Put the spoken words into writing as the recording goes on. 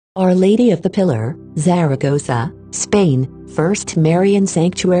Our Lady of the Pilar, Zaragoza, Spain, first Marian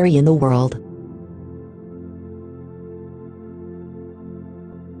sanctuary in the world.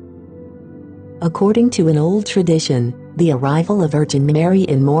 According to an old tradition, the arrival of Virgin Mary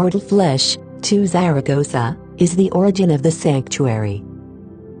in mortal flesh to Zaragoza is the origin of the sanctuary.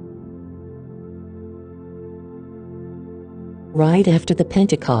 Right after the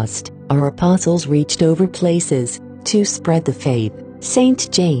Pentecost, our apostles reached over places to spread the faith.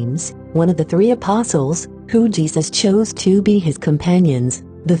 Saint James, one of the three apostles, who Jesus chose to be his companions,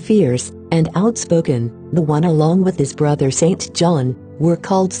 the fierce and outspoken, the one along with his brother Saint John, were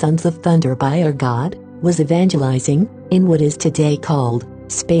called sons of thunder by our God, was evangelizing in what is today called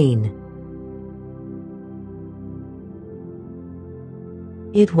Spain.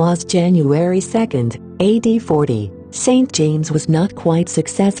 It was January 2nd, AD 40. Saint James was not quite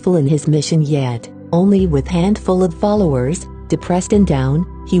successful in his mission yet, only with handful of followers. Depressed and down,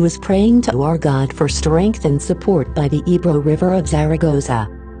 he was praying to our God for strength and support by the Ebro River of Zaragoza.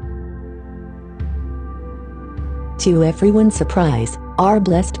 To everyone's surprise, our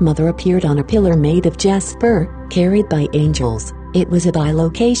Blessed Mother appeared on a pillar made of jasper, carried by angels. It was a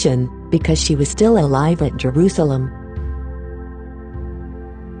bilocation, because she was still alive at Jerusalem.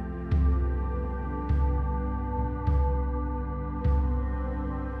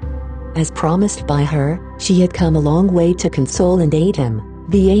 As promised by her, she had come a long way to console and aid him.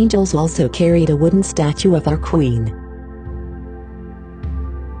 The angels also carried a wooden statue of our Queen.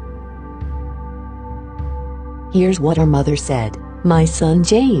 Here's what our mother said: "My son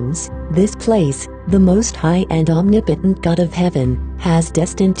James, this place, the Most High and Omnipotent God of Heaven, has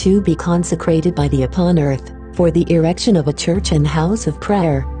destined to be consecrated by thee upon earth, for the erection of a church and house of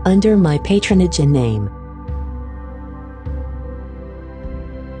prayer, under my patronage and name.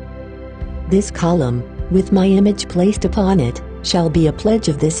 This column, with my image placed upon it, shall be a pledge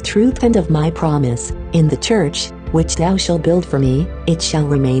of this truth and of my promise. In the church, which thou shalt build for me, it shall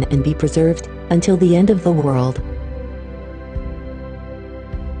remain and be preserved, until the end of the world."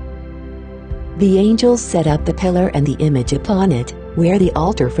 The angels set up the pillar and the image upon it, where the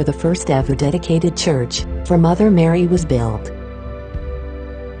altar for the first ever dedicated church, for Mother Mary was built.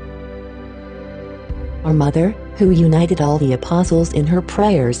 Our Mother, who united all the apostles in her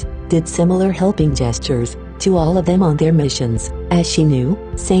prayers, did similar helping gestures to all of them on their missions. As she knew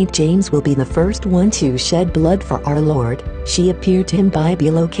Saint James will be the first one to shed blood for our Lord, she appeared to him by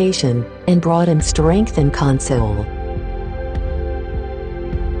bilocation, and brought him strength and console.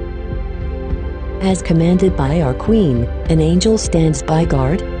 As commanded by our Queen, an angel stands by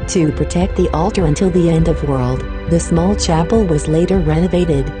guard to protect the altar until the end of world. The small chapel was later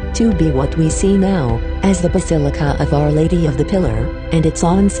renovated to be what we see now as the Basilica of Our Lady of the Pilar, and its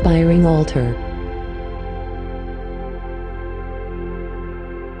awe-inspiring altar.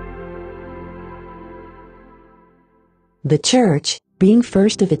 The church, being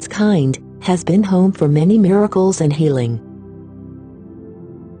first of its kind, has been home for many miracles and healing.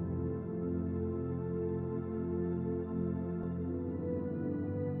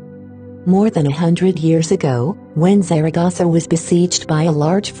 More than 100 years ago, when Zaragoza was besieged by a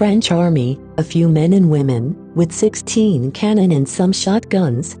large French army, a few men and women, with 16 cannon and some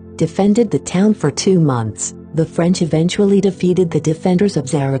shotguns, defended the town for 2 months. The French eventually defeated the defenders of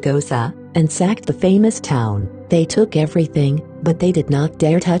Zaragoza, and sacked the famous town. They took everything, but they did not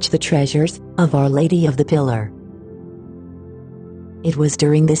dare touch the treasures of Our Lady of the Pilar. It was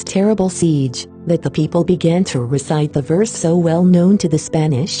during this terrible siege that the people began to recite the verse so well known to the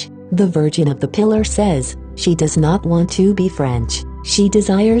Spanish. The Virgin of the Pilar says, she does not want to be French, she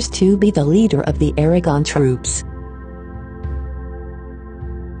desires to be the leader of the Aragon troops.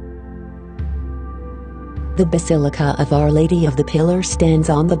 The Basilica of Our Lady of the Pilar stands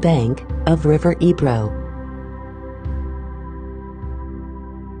on the bank of River Ebro.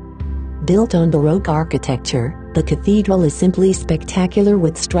 Built on Baroque architecture, the cathedral is simply spectacular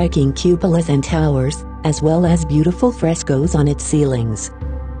with striking cupolas and towers, as well as beautiful frescoes on its ceilings.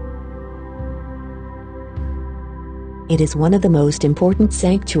 It is one of the most important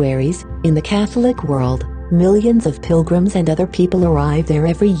sanctuaries in the Catholic world. Millions of pilgrims and other people arrive there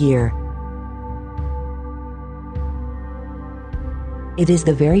every year. It is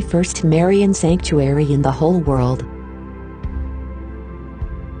the very first Marian sanctuary in the whole world.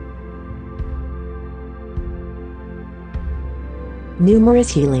 Numerous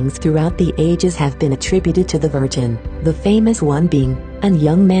healings throughout the ages have been attributed to the Virgin, the famous one being a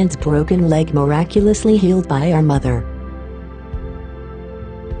young man's broken leg miraculously healed by our Mother.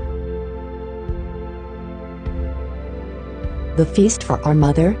 The feast for our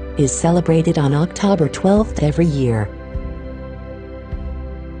Mother is celebrated on October 12th every year.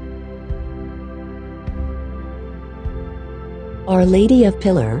 Our Lady of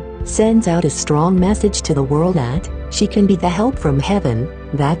Pilar sends out a strong message to the world that she can be the help from heaven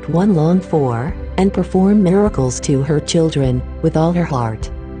that one longed for, and perform miracles to her children with all her heart.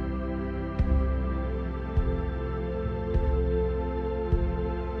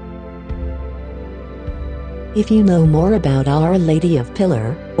 If you know more about Our Lady of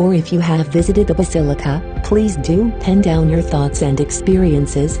Pilar, or if you have visited the Basilica, please do pen down your thoughts and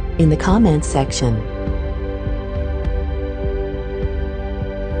experiences in the comments section.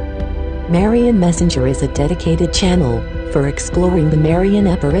 Marian Messenger is a dedicated channel for exploring the Marian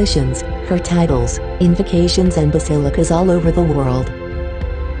apparitions, her titles, invocations and basilicas all over the world.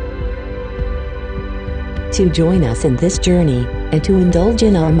 To join us in this journey, and to indulge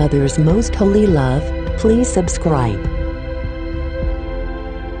in our Mother's most holy love, please subscribe.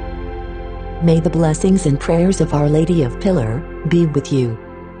 May the blessings and prayers of Our Lady of Pilar be with you.